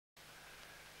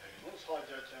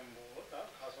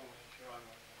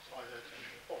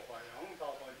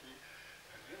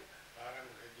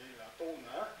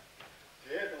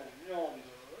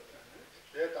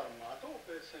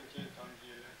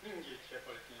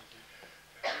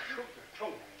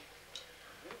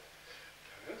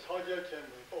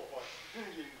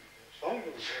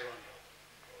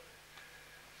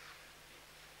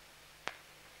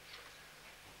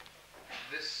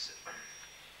This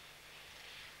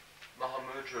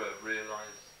Mahamudra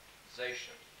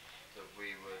realization that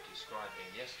we were describing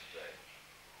yesterday,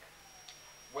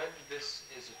 when this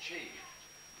is achieved,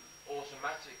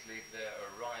 automatically there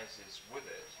arises with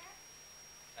it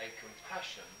a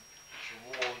compassion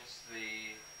towards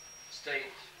the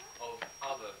state of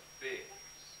other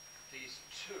beings. These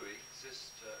two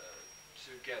exist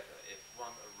together. If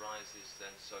one arises,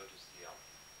 then so does the other.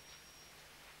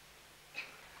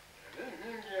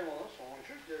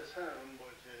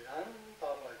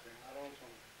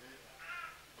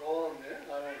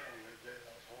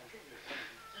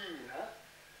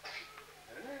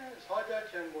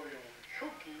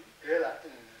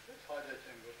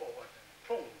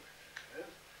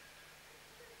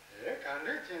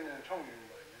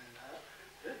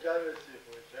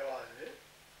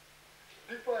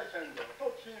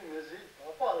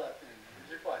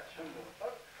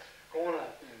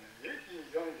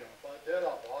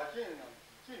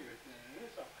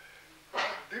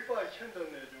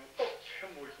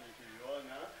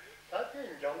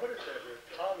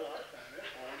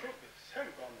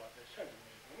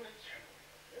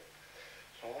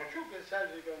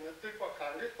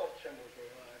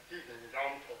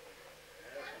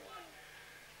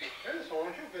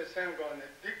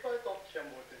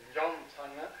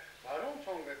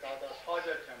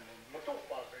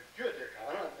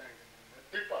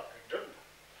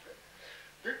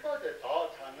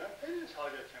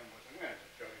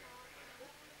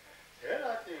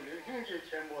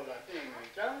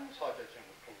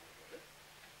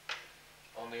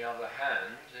 On the other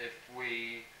hand, if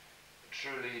we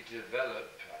truly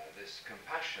develop this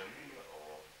compassion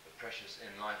or the precious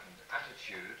enlightened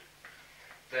attitude,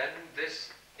 then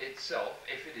this itself,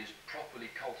 if it is properly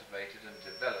cultivated and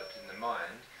developed in the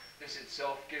mind, this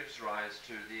itself gives rise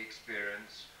to the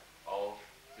experience of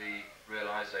the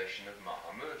realization of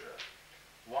Mahamudra.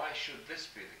 Why should this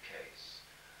be the case?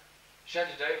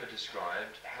 Shantideva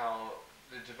described how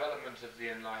the development of the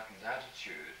enlightened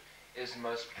attitude is the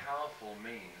most powerful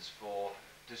means for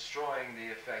destroying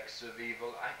the effects of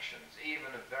evil actions.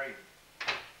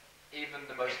 Even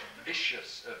the most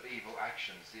vicious of evil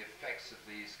actions, the effects of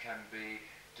these can be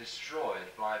destroyed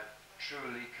by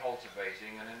truly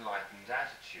cultivating an enlightened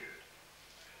attitude.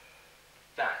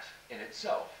 That in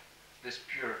itself, this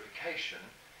purification,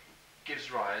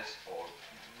 gives rise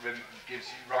to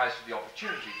the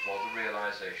opportunity for the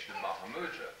realization of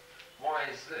Mahamudra. Why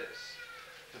is this?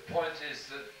 The point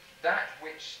is that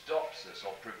which stops us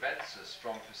or prevents us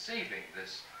from perceiving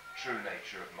this true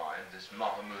nature of mind, this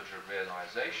Mahamudra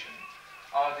realization,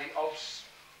 are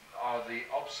the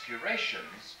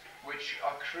obscurations which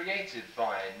are created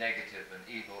by negative and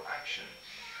evil action.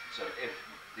 So if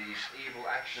these evil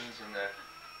actions and their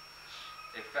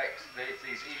effects, if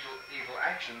these evil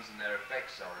actions and their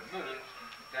effects are removed,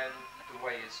 then the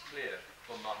way is clear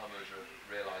for Mahamudra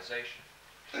realization.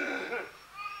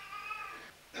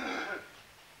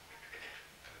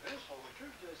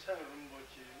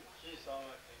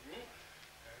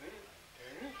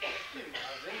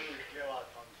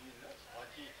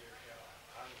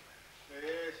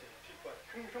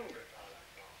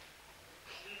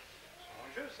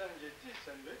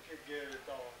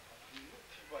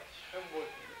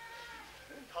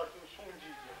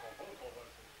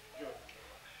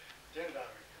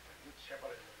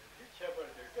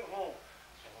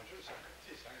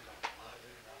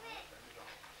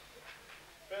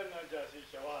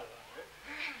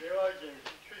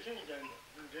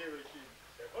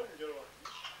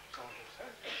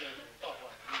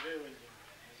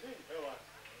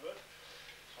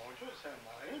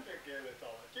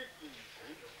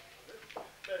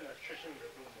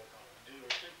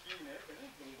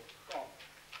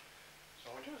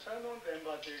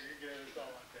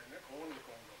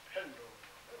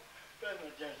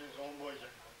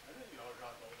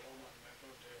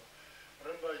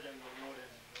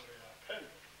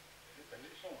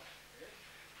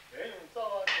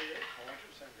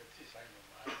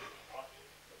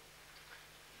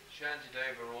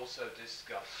 Shantideva also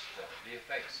discussed the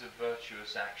effects of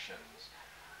virtuous actions.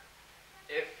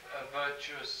 If a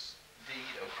virtuous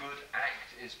deed, a good act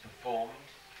is performed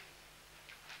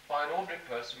by an ordinary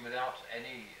person without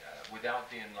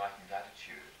the enlightened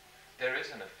attitude, there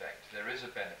is an effect, there is a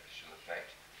beneficial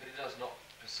effect, but it does not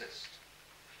persist.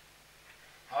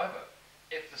 However,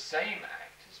 if the same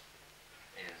act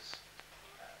is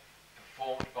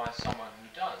performed by someone who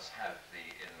does have the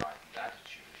enlightened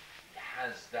attitude,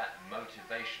 has that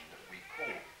motivation that we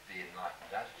call the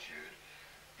enlightened attitude,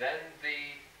 then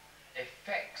the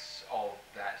effects of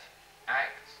that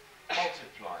act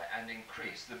multiply and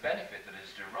increase. The benefit that is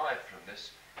derived from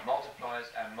this multiplies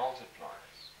and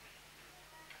multiplies.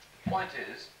 The point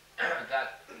is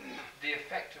that the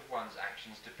effect of one's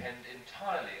actions depend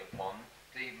entirely upon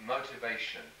the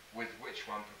motivation with which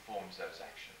one performs those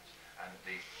actions. And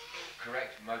the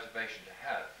correct motivation to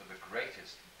have for the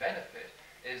greatest benefit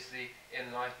is the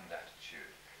enlightened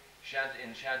attitude.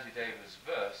 In Shantideva's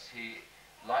verse, he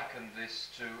likened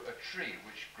this to a tree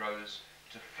which grows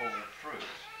to full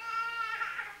fruit.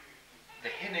 The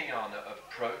Hinayana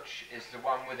approach is the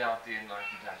one without the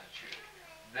enlightened attitude.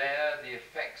 There, the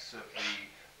effects of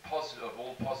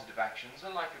all positive actions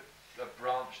are like a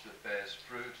branch that bears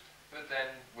fruit, but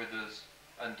then withers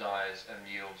and dies and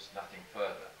yields nothing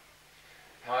further.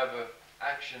 However,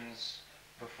 actions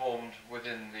performed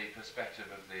within the perspective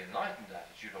of the enlightened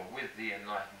attitude, or with the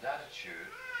enlightened attitude,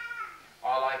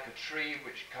 are like a tree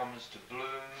which comes to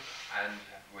bloom and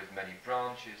with many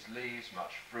branches, leaves,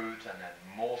 much fruit, and then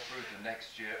more fruit the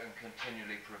next year, and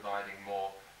continually providing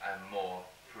more and more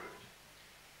fruit.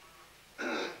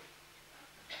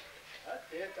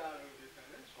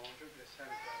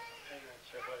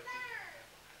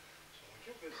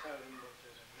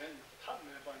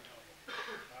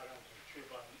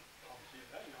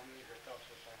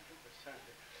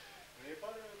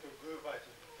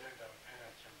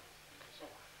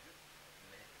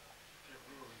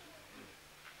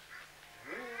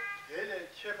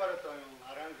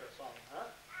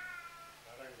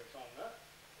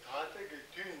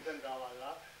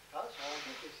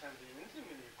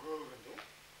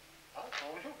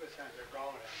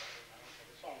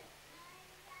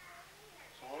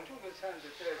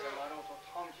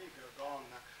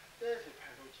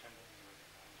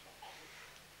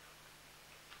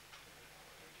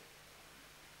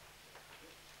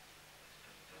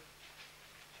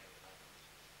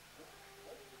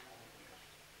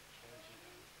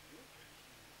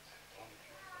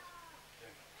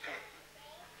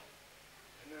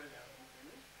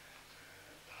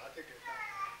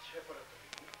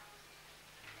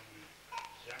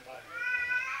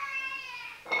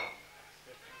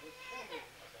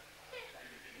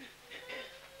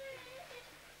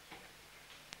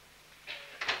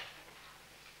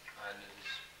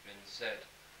 Said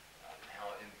how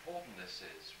important this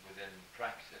is within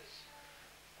practice,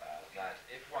 that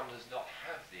if one does not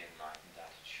have the enlightened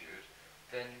attitude,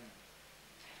 then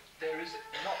there is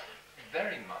not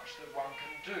very much that one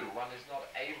can do. One is not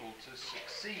able to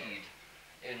succeed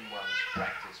in one's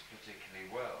practice particularly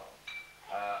well,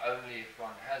 only if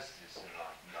one has this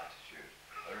enlightened attitude.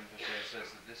 Rinpoche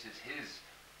says that this is his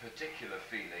particular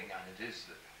feeling, and it is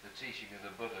the teaching of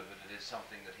the Buddha, but it is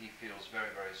something that he feels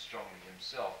very, very strongly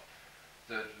himself,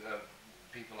 that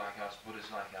people like us,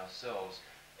 Buddhists like ourselves,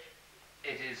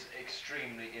 it is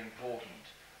extremely important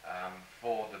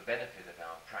for the benefit of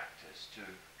our practice to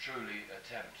truly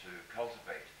attempt to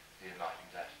cultivate the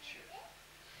enlightened attitude.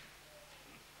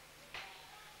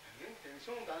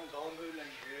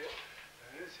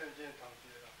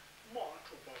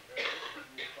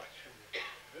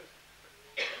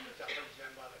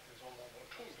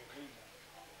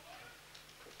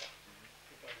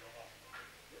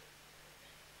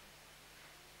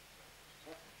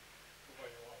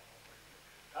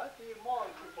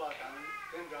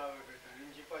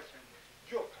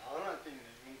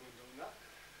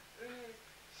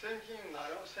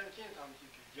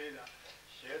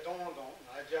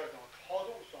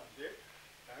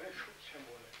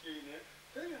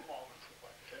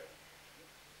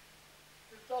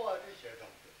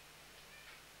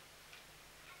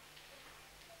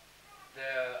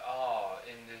 There are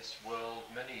in this world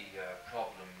many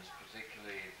problems,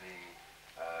 particularly the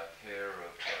fear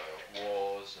of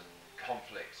wars and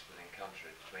conflicts between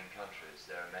countries.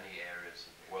 There are many areas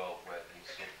of the world where these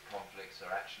sort of conflicts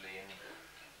are actually in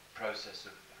process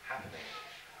of happening.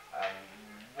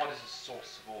 What is the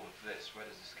source of all of this? Where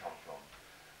does this come from?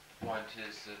 The point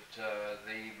is that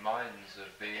the minds of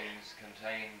beings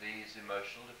contain these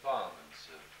emotional defilements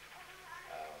of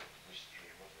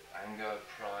anger,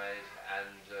 pride,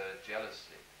 and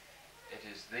jealousy. It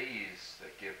is these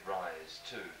that give rise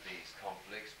to these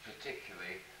conflicts,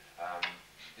 particularly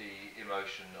the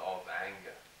emotion of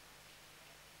anger.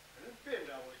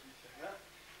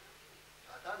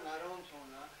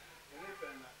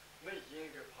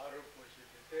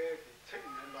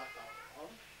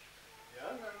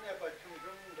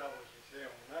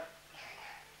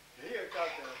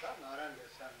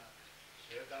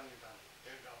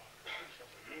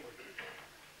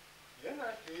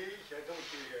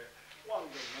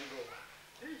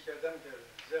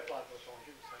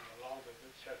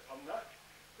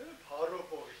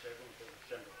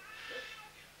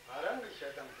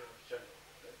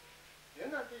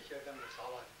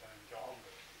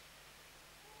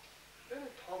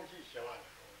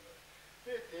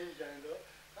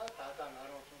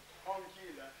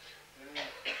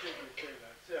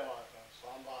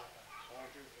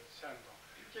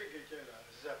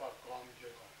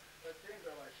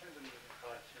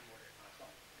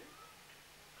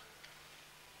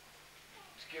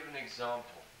 To give an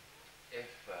example,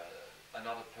 if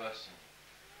another person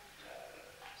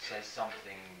says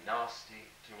something nasty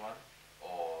to one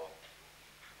or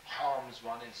harms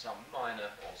one in some minor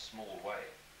or small way,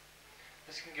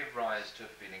 this can give rise to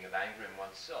a feeling of anger in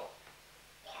oneself.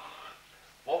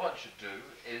 What one should do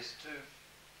is to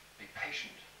be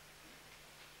patient,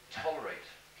 tolerate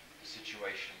the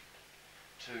situation,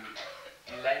 to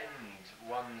blend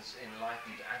one's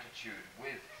enlightened attitude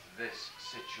with this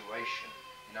situation.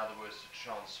 In other words, to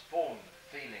transform the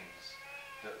feelings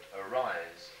that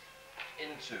arise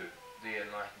into the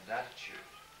enlightened attitude.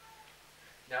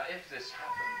 Now, if this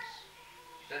happens,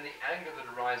 then the anger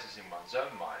that arises in one's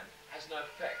own mind has no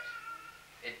effect.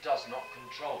 It does not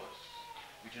control us.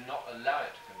 We do not allow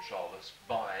it to control us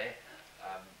by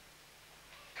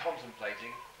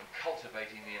contemplating and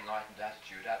cultivating the enlightened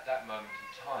attitude at that moment in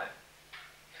time.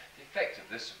 The effect of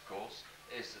this, of course,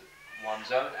 is that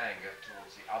one's own anger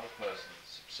towards the other person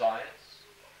subsides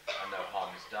and no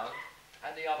harm is done,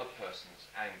 and the other person's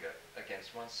anger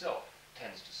against oneself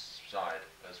tends to subside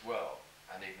as well,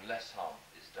 and even less harm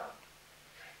is done.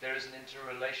 There is an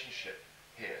interrelationship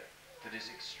here that is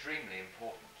extremely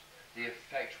important. The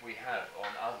effect we have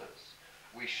on others.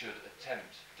 We should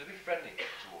attempt to be friendly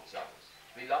towards others,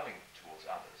 to be loving towards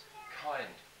others,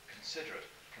 kind, considerate,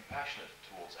 compassionate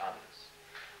towards others.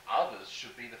 Others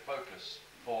should be the focus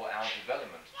for our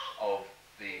development of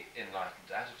the enlightened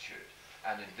attitude,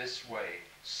 and in this way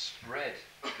spread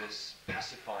this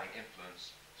pacifying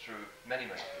influence through many,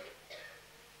 many people.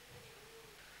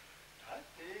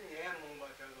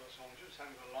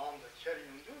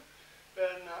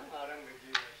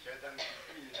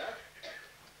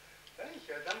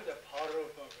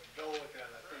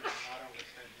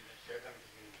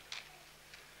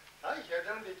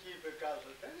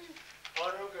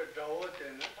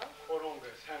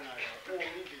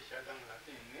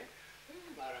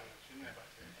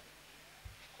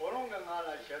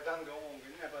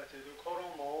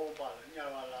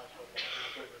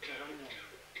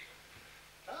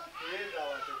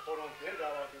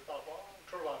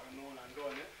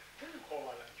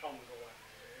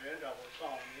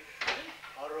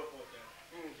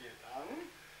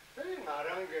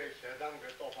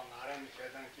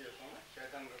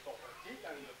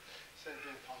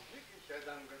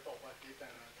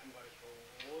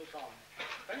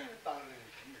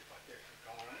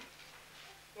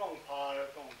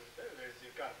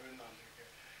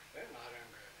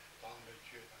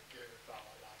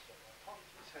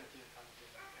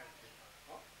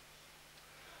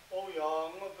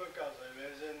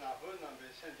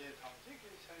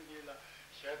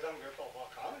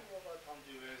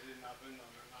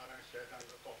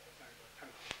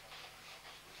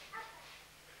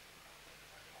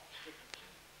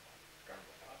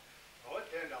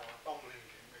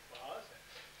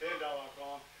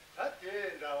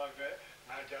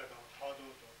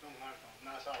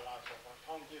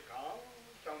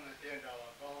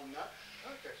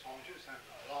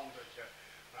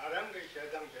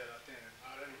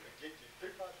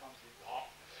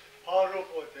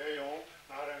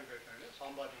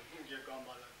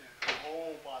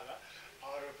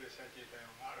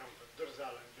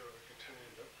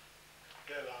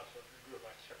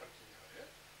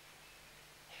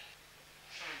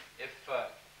 If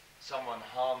someone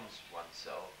harms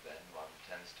oneself, then one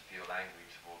tends to feel angry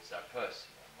towards that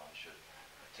person, and one should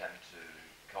attempt to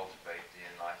cultivate the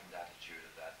enlightened attitude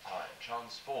at that time,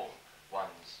 transform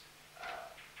one's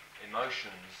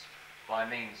emotions by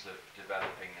means of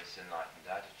developing this enlightened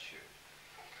attitude.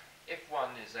 If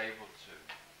one is able to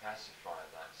pacify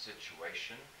that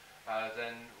situation,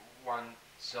 then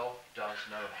oneself does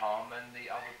no harm and the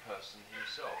other person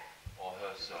himself or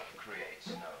herself creates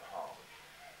no harm.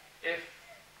 If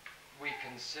we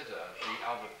consider the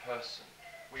other person,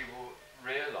 we will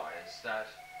realize that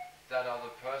that other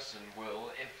person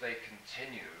will, if they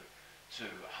continue to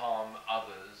harm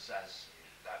others as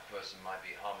that person might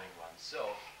be harming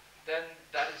oneself, then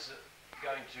that is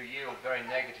going to yield very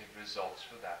negative results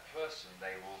for that person.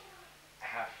 They will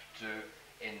have to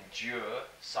endure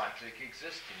cyclic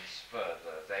existence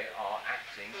further. They are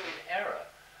acting in error.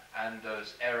 and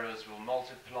those errors will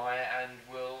multiply and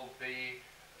will be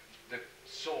the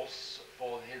source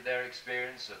for their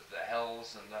experience of the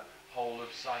hells and the whole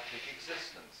of cyclic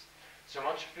existence. So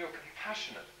one should feel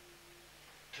compassionate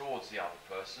towards the other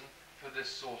person for this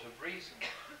sort of reason.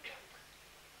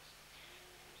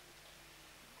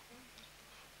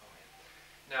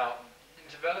 Now,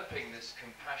 in developing this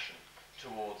compassion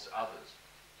towards others,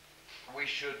 we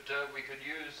could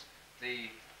use the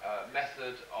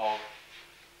method of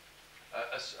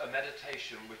a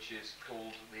meditation which is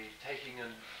called the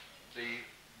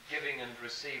giving and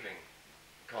receiving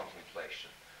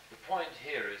contemplation. The point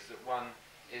here is that one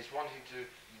is wanting to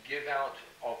give out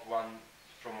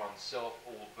from oneself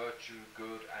all virtue,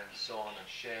 good, and so on, and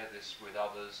share this with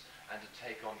others, and to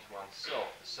take onto oneself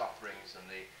the sufferings and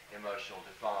the emotional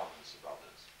defilements of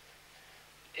others.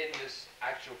 In this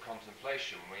actual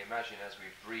contemplation, we imagine as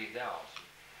we breathe out,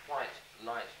 quite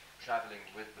light travelling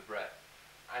with the breath,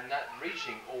 and that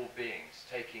reaching all beings,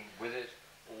 taking with it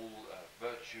all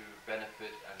virtue,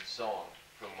 benefit, and so on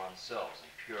from oneself,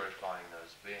 and purifying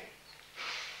those beings.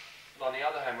 On the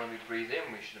other hand, when we breathe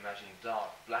in, we should imagine dark,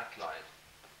 black light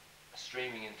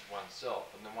streaming into oneself,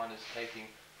 and then one is taking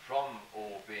from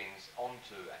all beings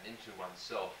onto and into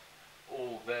oneself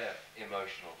all their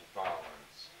emotional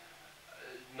defilements.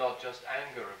 Not just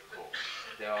anger, of course.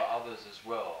 There are others as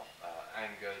well.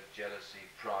 Anger, jealousy,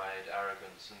 pride,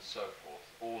 arrogance, and so forth.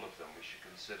 All of them we should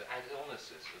consider, and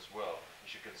illnesses as well, we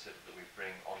should consider that we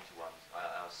bring onto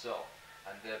ourselves,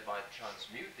 and thereby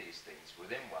transmute these things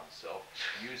within oneself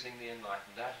using the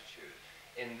enlightened attitude.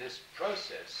 In this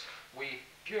process, we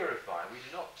purify. We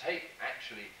do not take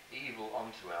actually evil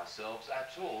onto ourselves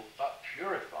at all, but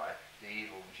purify the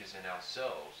evil which is in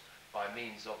ourselves by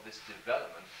means of this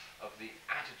development of the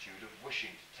attitude of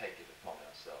wishing to take it upon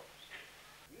ourselves.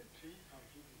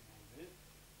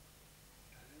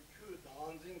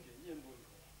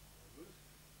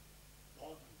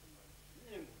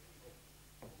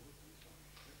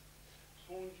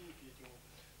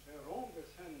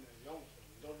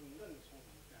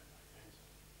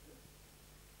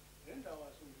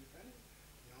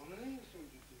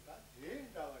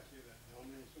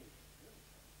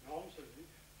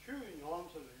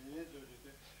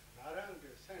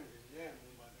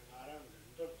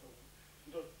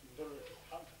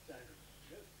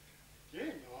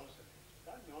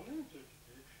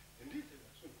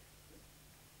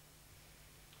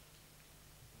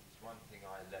 One thing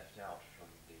I left out from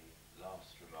the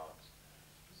last remarks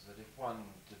is that if one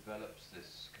develops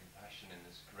this compassion in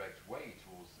this correct way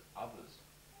towards others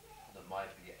that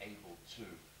might be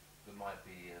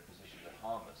in a position to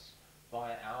harm us,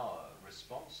 by our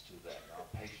response to them, our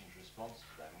patient response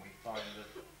to them, we find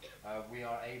that we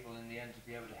are able in the end to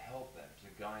be able to help them, to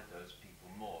guide those people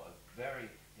more. A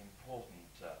very important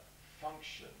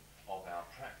function of our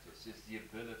practice is the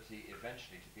ability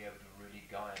eventually to be able to really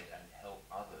guide and help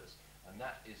others, and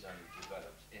that is only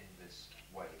developed in this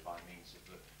way by means of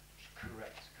the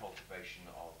correct cultivation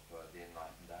of the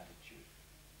enlightened attitude.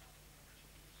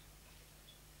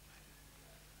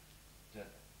 The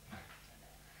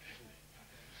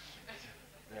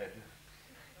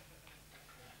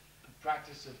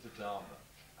practice of the Dharma,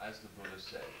 as the Buddha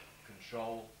said,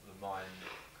 control the mind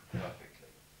perfectly,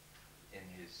 in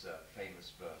his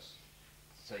famous verse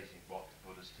stating what the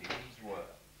Buddha's teachings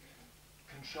were.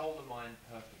 Control the mind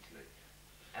perfectly.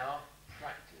 Our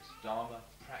practice, Dharma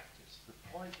practice, the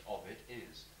point of it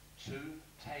is to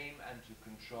tame and to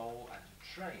control and to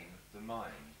train the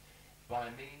mind by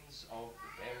means of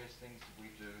the various things that we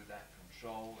do that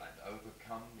control and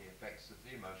overcome the effects of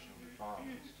the emotional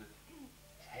defilements, to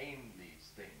tame these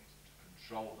things, to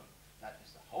control them. That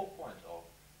is the whole point of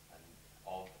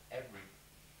every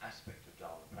aspect of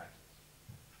Dharma practice.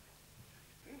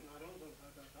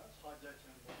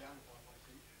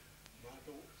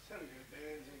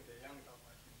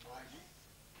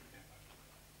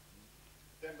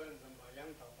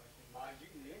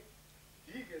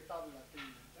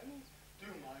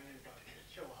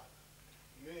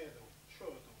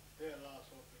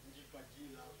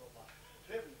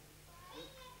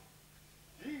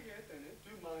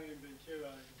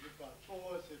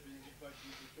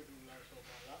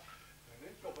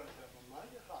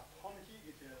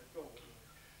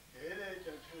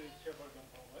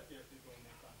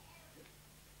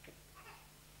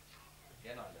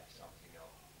 Again, I left something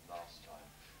out last time.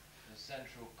 The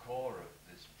central core of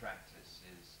this practice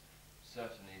is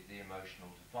certainly the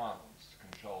emotional defilements,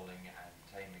 controlling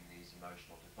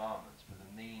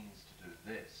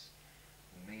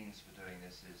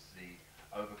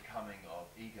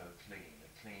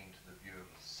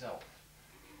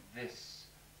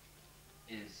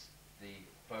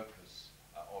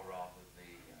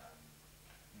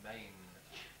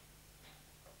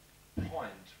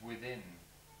within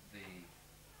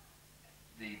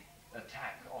the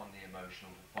attack on the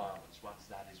emotional defilements, once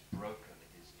that is broken,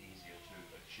 it is easier to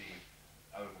achieve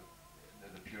over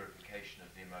the purification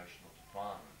of the emotional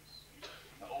defilements.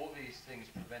 All these things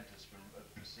prevent us from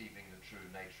perceiving the true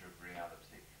nature of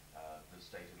reality, the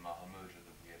state of Mahamudra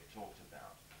that we have talked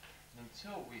about. And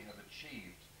until we have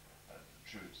achieved the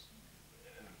true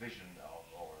vision of,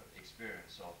 or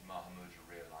experience of Mahamudra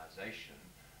realization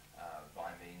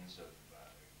by means of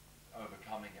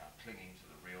overcoming our clinging to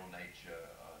the real nature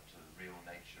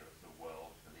of the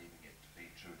world, believing it to be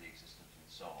truly existent and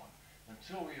so on.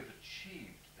 Until we have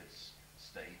achieved this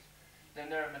state, then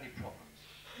there are many problems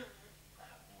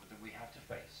that we have to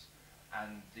face.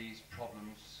 And these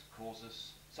problems cause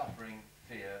us suffering,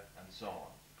 fear, and so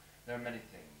on. There are many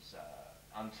things,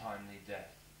 untimely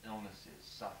death, illnesses,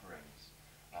 sufferings.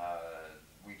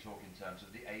 We talk in terms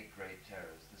of the 8 great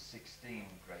terrors, the 16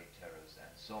 great terrors,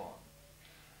 and so on.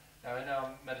 Now, in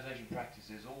our meditation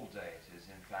practices all day, it is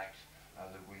in fact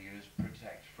that we use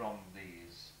protect from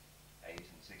these 8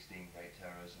 and 16 great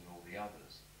terrors and all the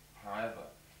others. However,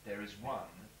 there is one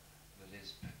that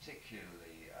is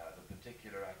particularly, the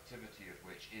particular activity of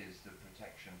which is the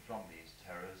protection from these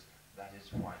terrors, that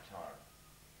is White Tara.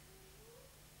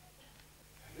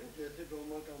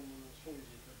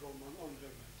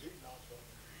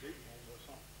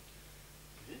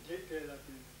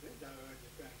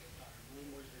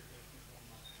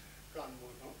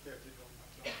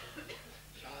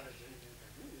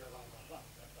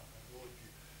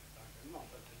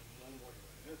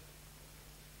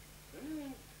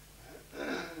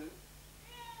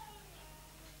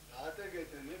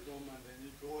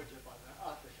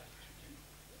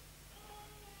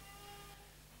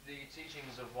 The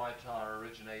teachings of White Tara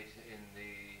originate in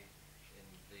the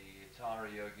Tara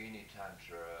Yogini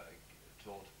Tantra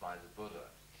taught by the Buddha.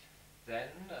 Then,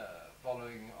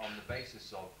 following on the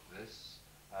basis of this,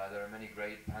 there are many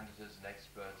great panditas and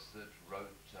experts that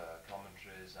wrote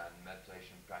commentaries and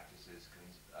meditation practices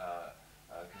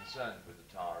concerned with the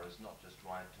Taras, not just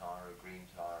White Tara, Green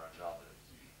Tara, and others.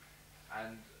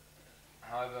 And,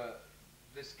 however,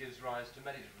 this gives rise to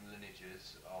many different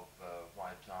lineages of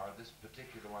White Tara. This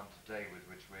particular one today with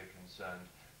which we're concerned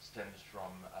stems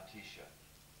from Atisha.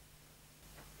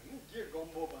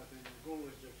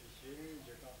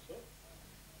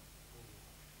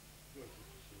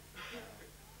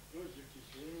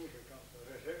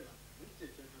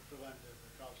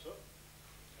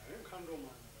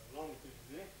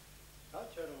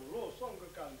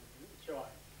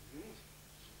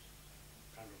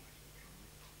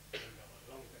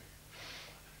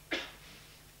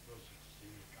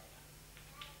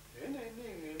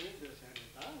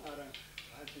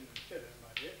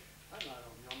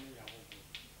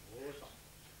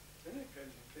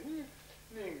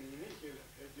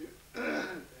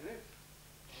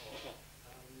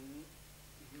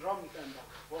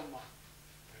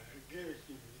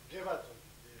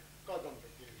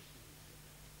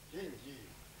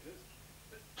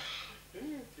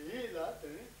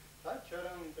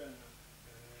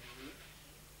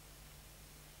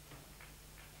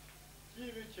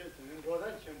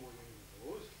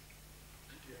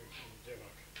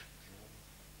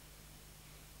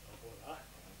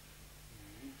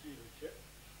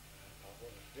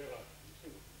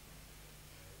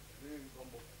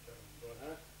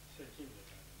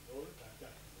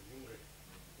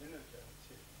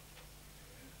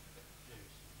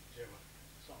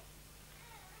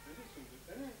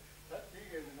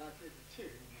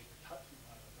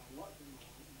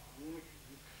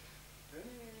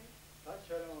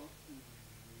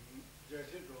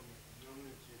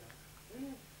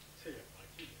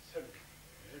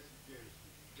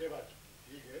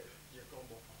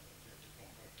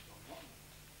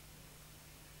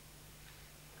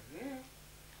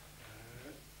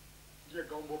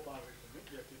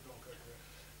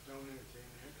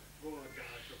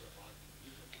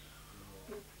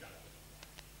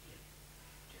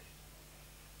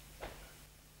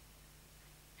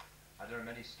 There are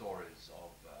many stories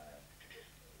of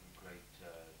great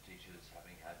teachers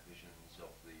having had visions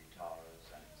of the Taras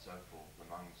and so forth.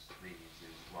 Amongst these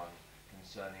is one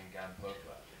concerning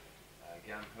Gampopa.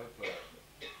 Gampopa,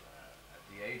 at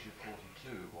the age of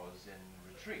 42, was in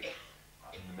retreat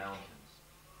up in the mountains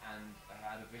and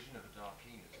had a vision of a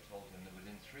Darkina that told him that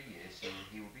within 3 years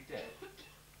he would be dead.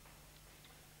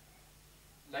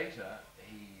 Later,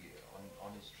 he,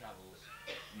 on his travels,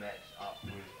 met up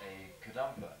with a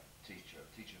Kadampa teacher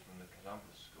from the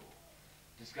Kadampa school,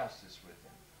 discussed this with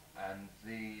him, and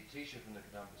the teacher from the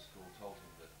Kadampa school told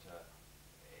him that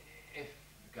if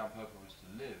Gampopa was to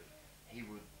live, he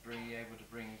would be able to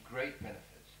bring great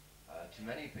benefit to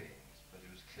many beings, but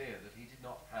it was clear that he did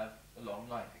not have a long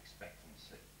life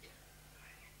expectancy.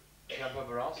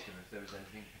 Gampopa asked him if there was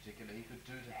anything particular he could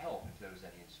do to help, if there was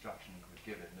any instruction he could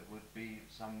give him that would be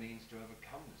some means to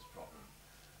overcome this problem.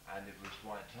 And it was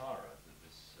Waitara that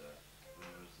was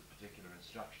the particular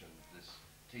instruction this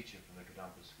teacher from the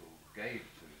Kadampa school gave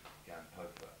to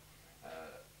Gampopa.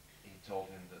 He told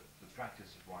him that the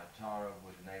practice of Waitara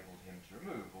would enable him to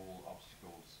remove all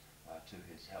obstacles to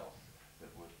his health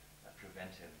that would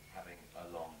prevent him having a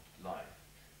long life.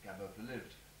 Gampopa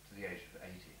lived to the age of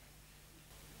 80.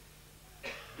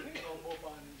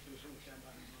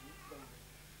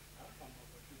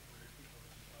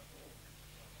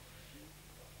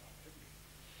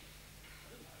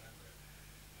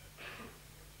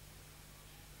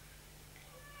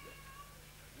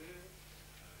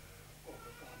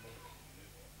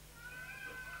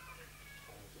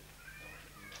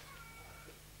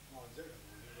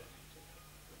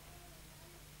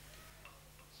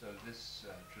 So this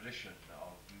tradition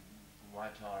of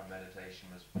Waitara meditation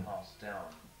was passed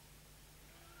down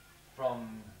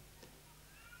from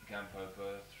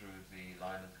Gampopa through the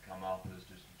line of the Karmapas,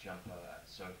 Dusjampa and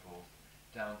so forth,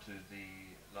 down to the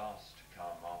last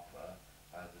Karmapa,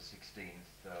 the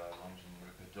 16th, Longchen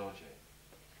Rupa Dorje.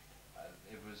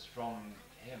 It was from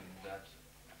him that,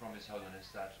 from His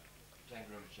Holiness, that Tenga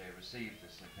Rinpoche received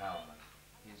this empowerment.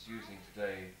 He is using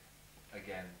today,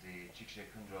 again, the Chikshe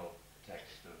Kundro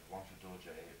text of Wangcha Dorje.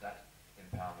 That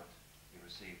empowerment he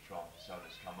received from His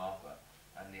Holiness Karmapa,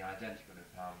 and the identical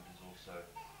empowerment is also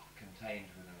contained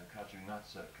within the Kaju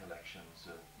Ngatsa collections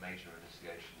of major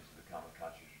initiations of the Karma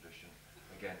Kaju tradition,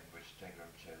 again, which Tenga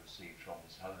Rinpoche received from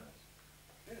His Holiness.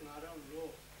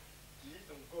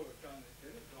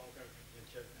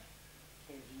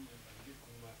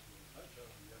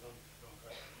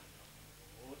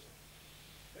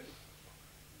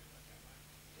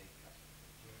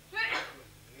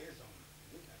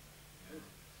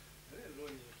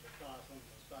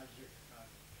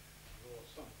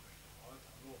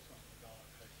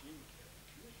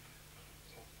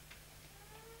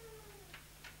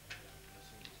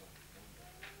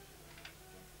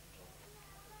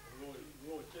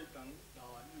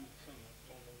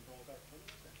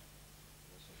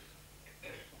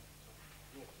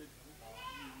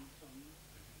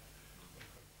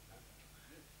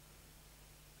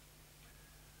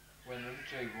 When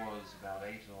Rinpoche was about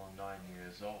 8 or 9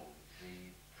 years old, the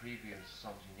previous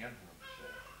Somjin Yempa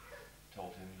Rinpoche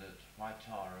told him that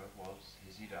Waitara was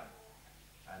his Yidam,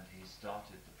 and he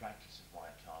started the practice of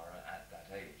Waitara at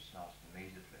that age, started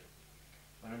immediately.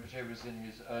 When Rinpoche was in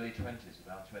his early 20s,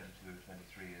 about 22,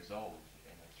 23 years old,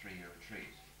 in a 3-year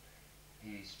retreat,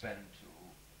 he spent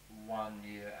 1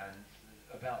 year and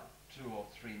about 2 or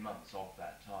 3 months of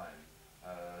that time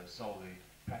solely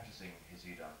practicing his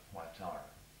Yidam, Waitara.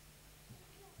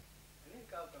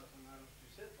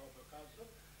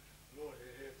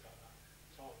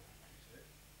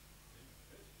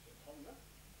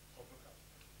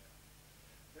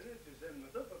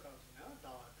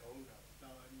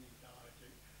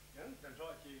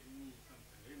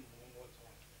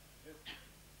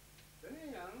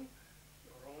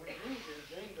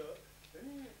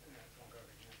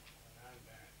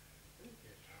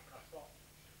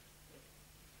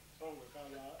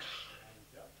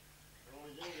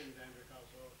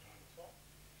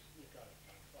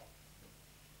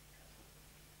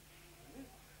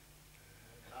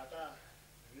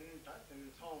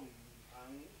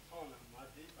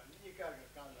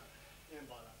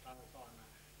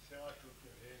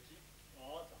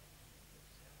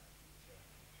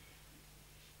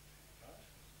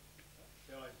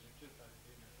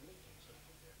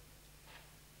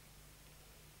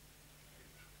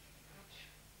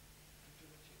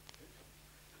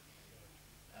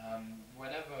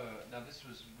 Now this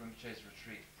was Rinpoche's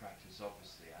retreat practice,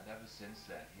 obviously, and ever since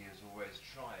then he has always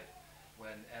tried,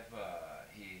 whenever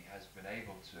he has been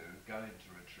able to, go into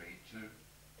retreat to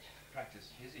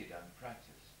practice his Yidam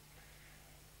practice.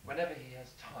 Whenever he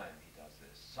has time, he does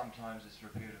this. Sometimes it's for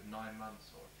a period of 9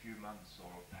 months, or a few months,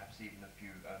 or perhaps even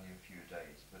only a few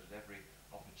days. But at every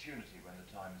opportunity, when the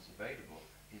time is available,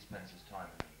 he spends his time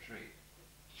in retreat.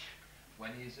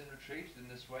 When he is in retreat in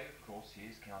this way, of course, he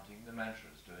is counting the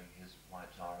mantras, doing his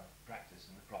Waitara practice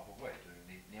in the proper way, doing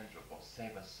the Nyendra, or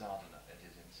Seva Sadhana, it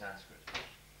is in Sanskrit.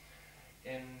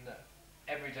 In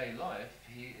everyday life,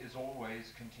 he is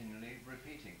always continually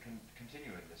repeating,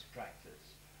 continuing this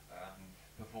practice,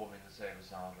 performing the Seva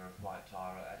Sadhana of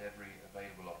Waitara at every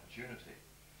available opportunity.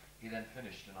 He then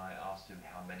finished, and I asked him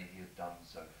how many he had done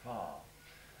so far.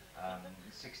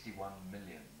 61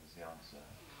 million was the answer.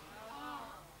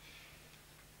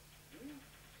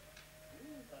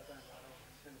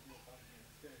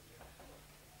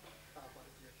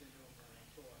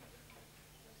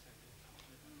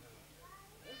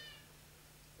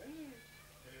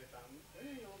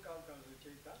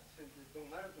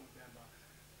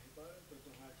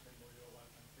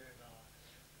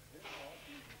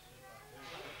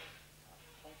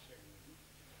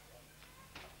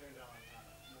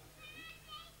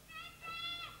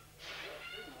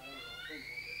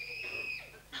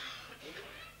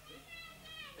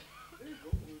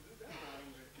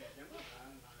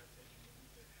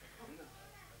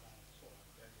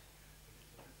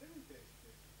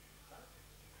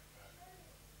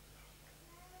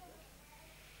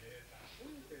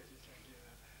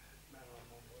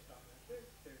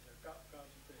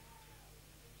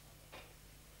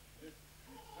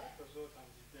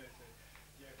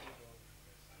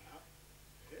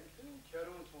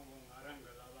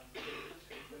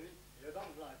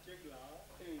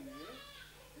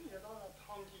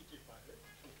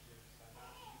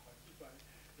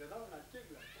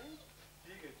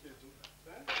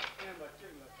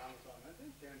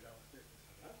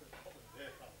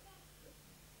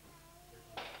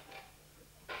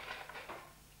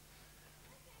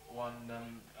 One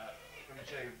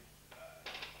Rinpoche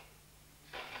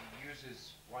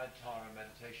uses White Tara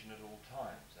meditation at all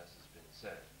times, as has been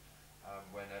said.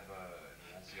 Whenever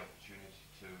he has the opportunity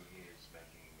to, he is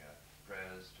making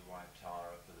prayers to White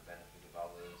Tara for the benefit of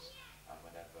others, and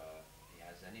whenever he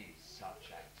has any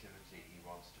such activity he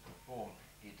wants to perform,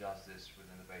 he does this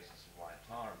within the basis of White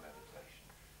Tara meditation.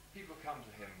 People come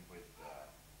to him with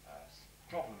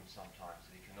problems sometimes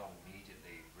that he cannot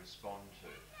immediately respond to,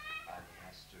 and he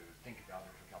has to think about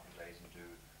it for a couple of days and do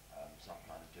some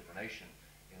kind of divination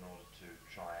in order to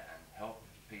try and help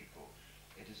people.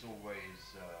 It is always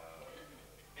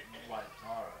White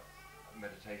Tara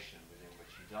meditation within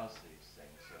which he does these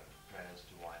things, prayers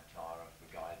to White Tara for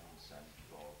guidance and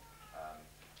for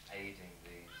aiding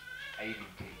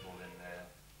people in their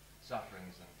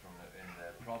sufferings and in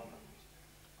their problems.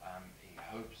 He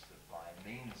hopes that by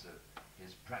means of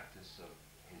his practice of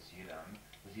his Yidam,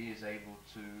 that he is able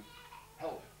to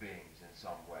help beings in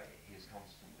some way. He is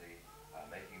constantly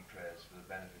making prayers for the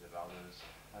benefit of others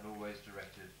and always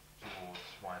directed towards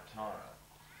White Tara.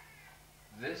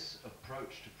 This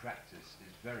approach to practice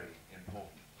is very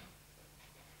important.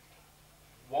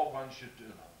 What one should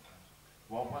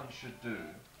do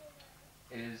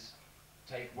is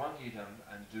take one Yidam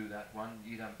and do that one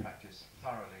Yidam practice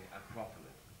thoroughly and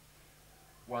properly.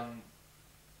 One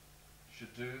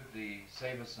should do the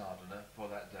Seva Sadhana for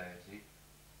that deity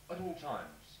at all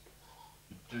times.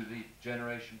 Do the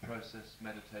generation process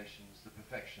meditations, the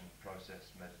perfection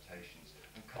process meditations,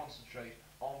 and concentrate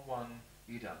on one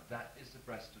Yidam. That is the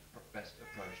best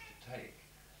approach to take,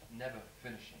 never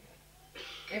finishing it.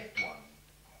 If one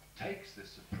takes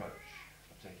this approach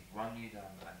of taking one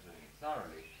Yidam and doing it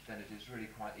thoroughly, then it is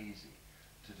really quite easy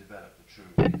to develop the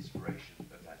true inspiration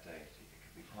of that deity. It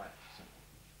can be quite simple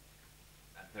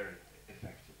and very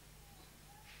effective.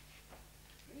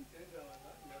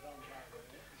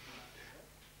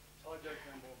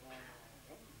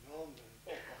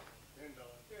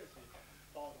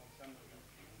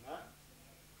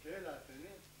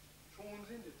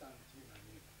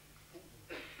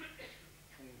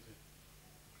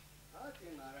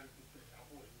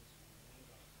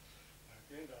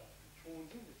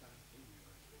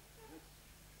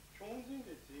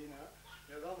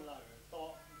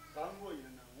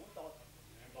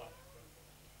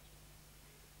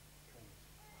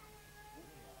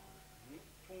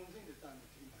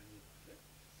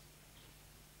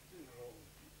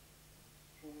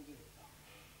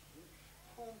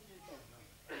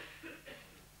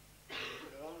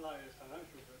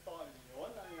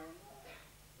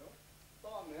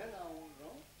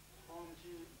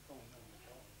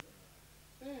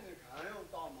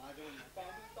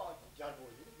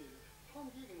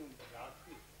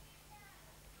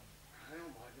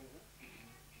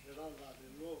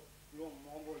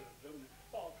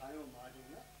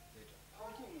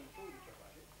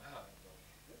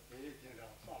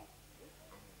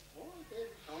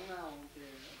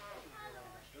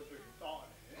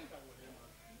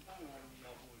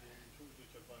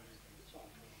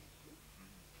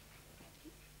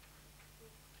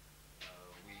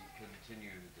 We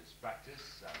continue this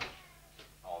practice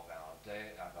of our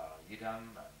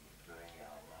Yidam, doing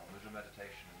our Mahamudra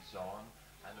meditation and so on,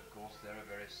 and of course there are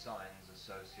various signs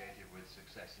associated with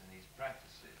success in these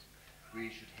practices. We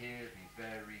should here be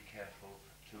very careful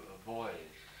to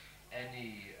avoid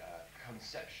any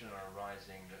conception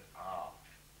arising that,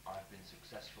 I've been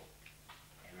successful.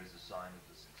 Here is a sign of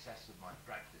the success of my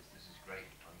practice. This is great.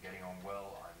 I'm getting on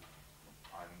well.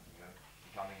 I'm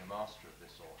becoming a master of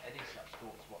this, or any such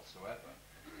thoughts whatsoever.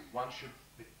 one should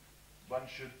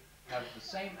have the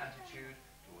same attitude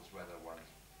towards whether one's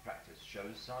practice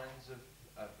shows signs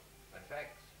of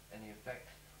effect, any effect,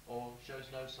 or shows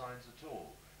no signs at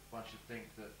all. One should think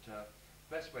that the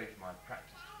best way for my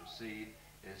practice to proceed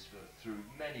is through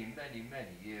many, many,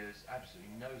 many years,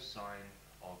 absolutely no sign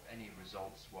of any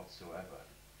results whatsoever.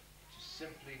 To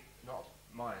simply not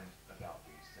mind about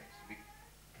these things,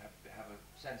 to have a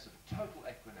sense of total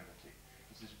equanimity.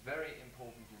 This is very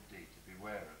important indeed, to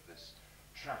beware of this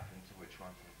trap into which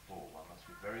one can fall. One must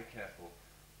be very careful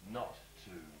not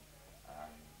to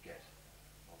get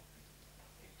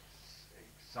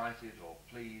excited or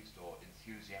pleased or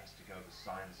enthusiastic over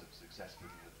signs of success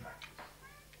within the practice.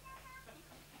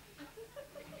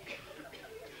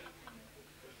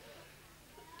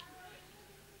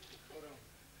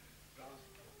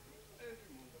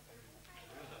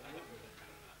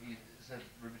 He said,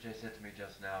 Rinpoche said to me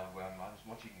just now, I was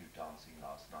watching you dancing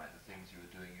last night, the things you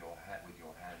were doing with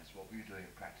your hands, what were you doing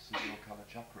practicing your colour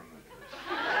chakra mudras?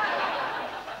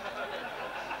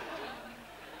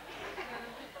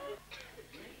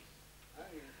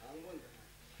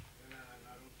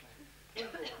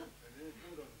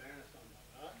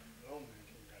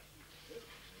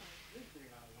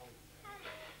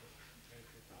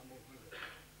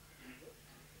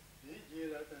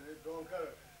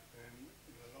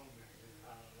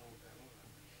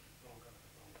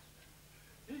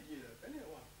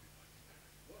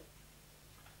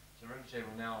 So Rinpoche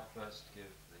will now first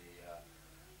give the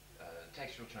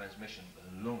textual transmission, the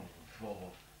Ling, for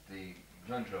the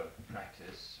Mudra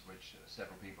practice, which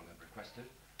several people have requested,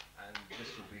 and this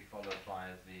will be followed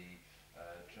by the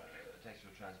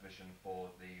textual transmission for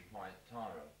the White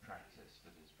Tara practice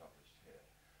that is published here.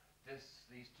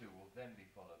 These two will then be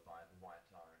followed by the White